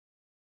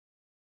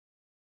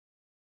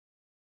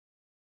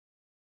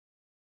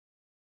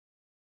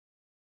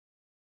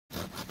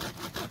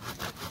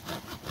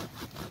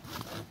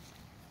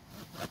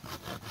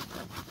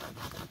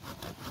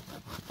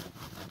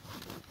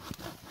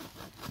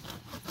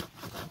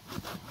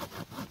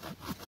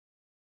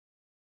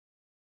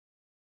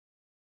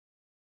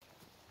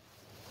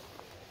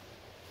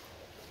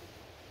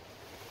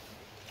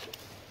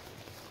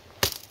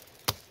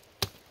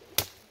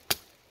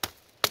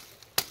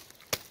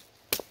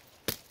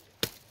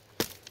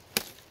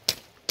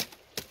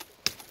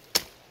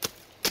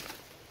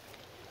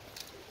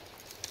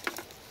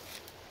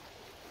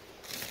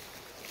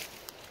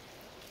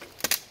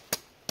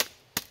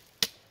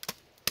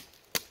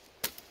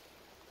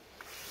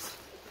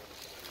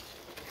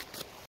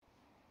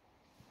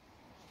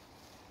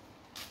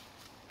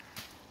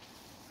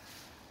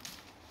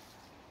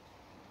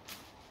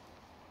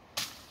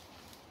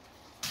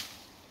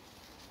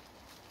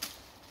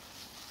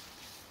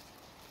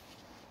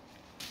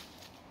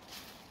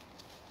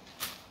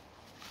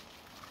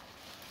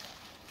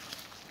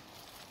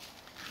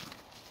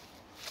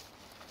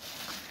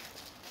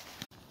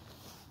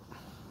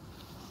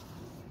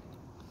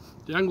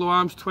The Anglo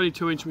Arms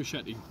 22-inch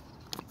machete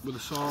with a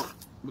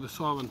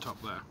saw on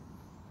top there.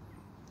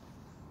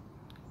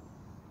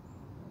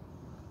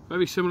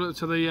 Very similar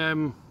to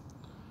the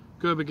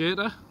Gerber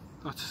Gator.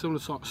 That's a similar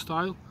sort of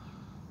style.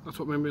 That's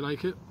what made me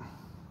like it.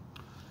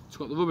 It's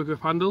got the rubber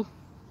grip handle,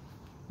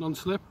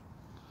 non-slip.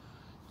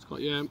 It's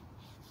got your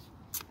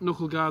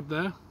knuckle guard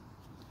there.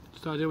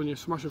 It's the idea when you're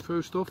smashing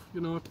through stuff,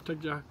 you know,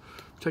 protect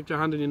your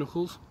hand and your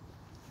knuckles.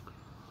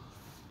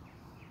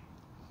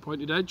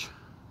 Pointed edge.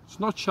 It's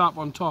not sharp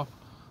on top,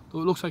 though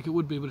it looks like it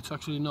would be, but it's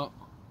actually not.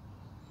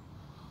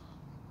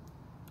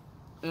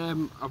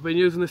 I've been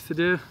using this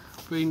today.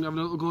 Been having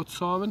a little go at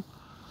sawing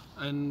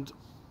and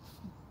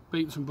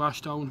beating some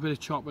brash down, a bit of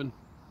chopping,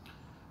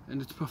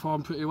 and it's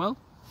performed pretty well.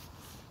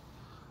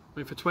 I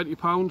mean, for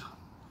 £20,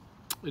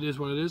 it is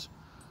what it is.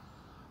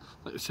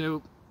 Like I say,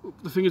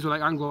 the thing is with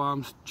like Anglo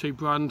Arms, cheap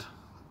brand,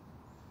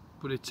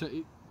 but it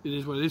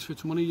is what it is for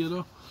its money, you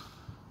know.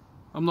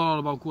 I'm not all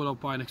about going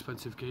out buying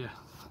expensive gear,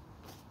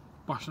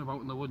 bashing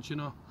about in the woods, you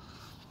know.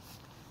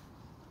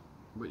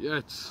 But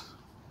yeah,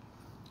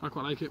 I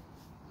quite like it.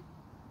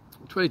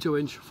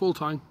 22-inch, full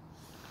time.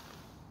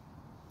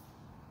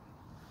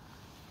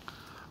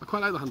 I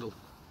quite like the handle.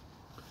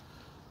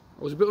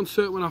 I was a bit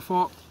uncertain when I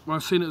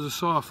seen it as a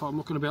saw. I thought I'm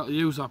not going to be able to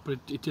use that, but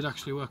it did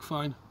actually work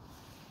fine.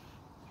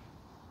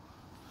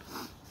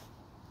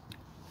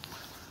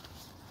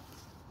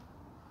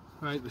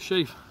 Right, the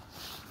sheath.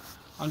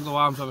 Anglo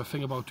Arms have a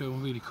thing about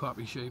doing really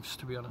crappy sheaths,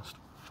 to be honest.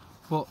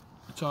 But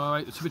it's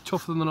alright. It's a bit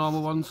tougher than the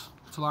normal ones.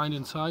 It's lined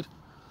inside.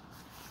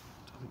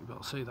 I don't think you'll be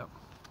able to see that.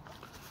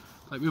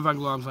 Like with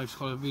Anglo Arms, it's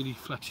got a really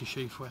flexy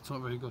sheath where it's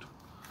not very good.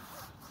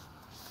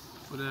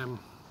 But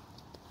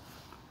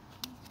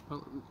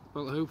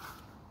belt hoop,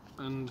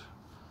 and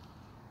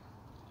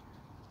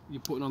you're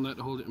putting on there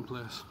to hold it in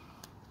place.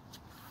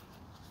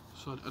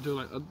 So I do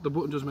like the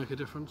button does make a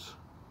difference.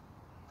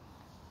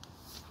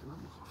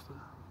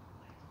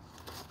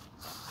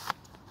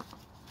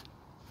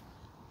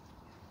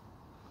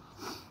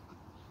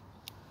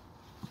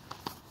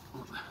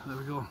 There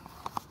we go.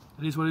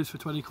 It is what it is for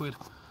 20 quid,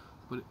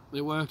 but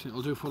it worked.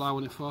 It'll do for what I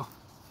want it for.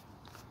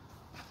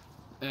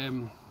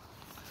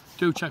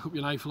 Do check up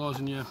your knife laws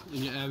in your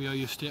area,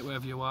 your state,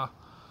 wherever you are.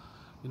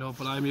 You know,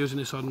 but I'm using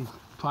this on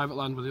private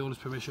land with the owner's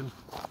permission,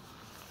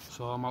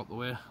 so I'm out the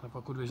way. I've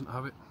got good reason to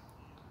have it.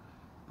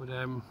 But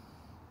there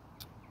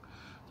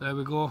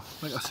we go.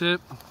 Like I say,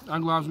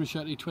 Anglo Arms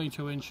machete,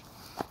 22-inch.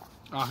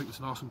 I think it's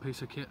an awesome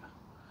piece of kit.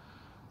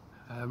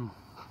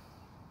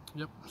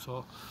 Yep.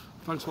 So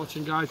thanks for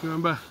watching, guys.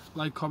 Remember,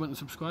 like, comment, and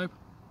subscribe.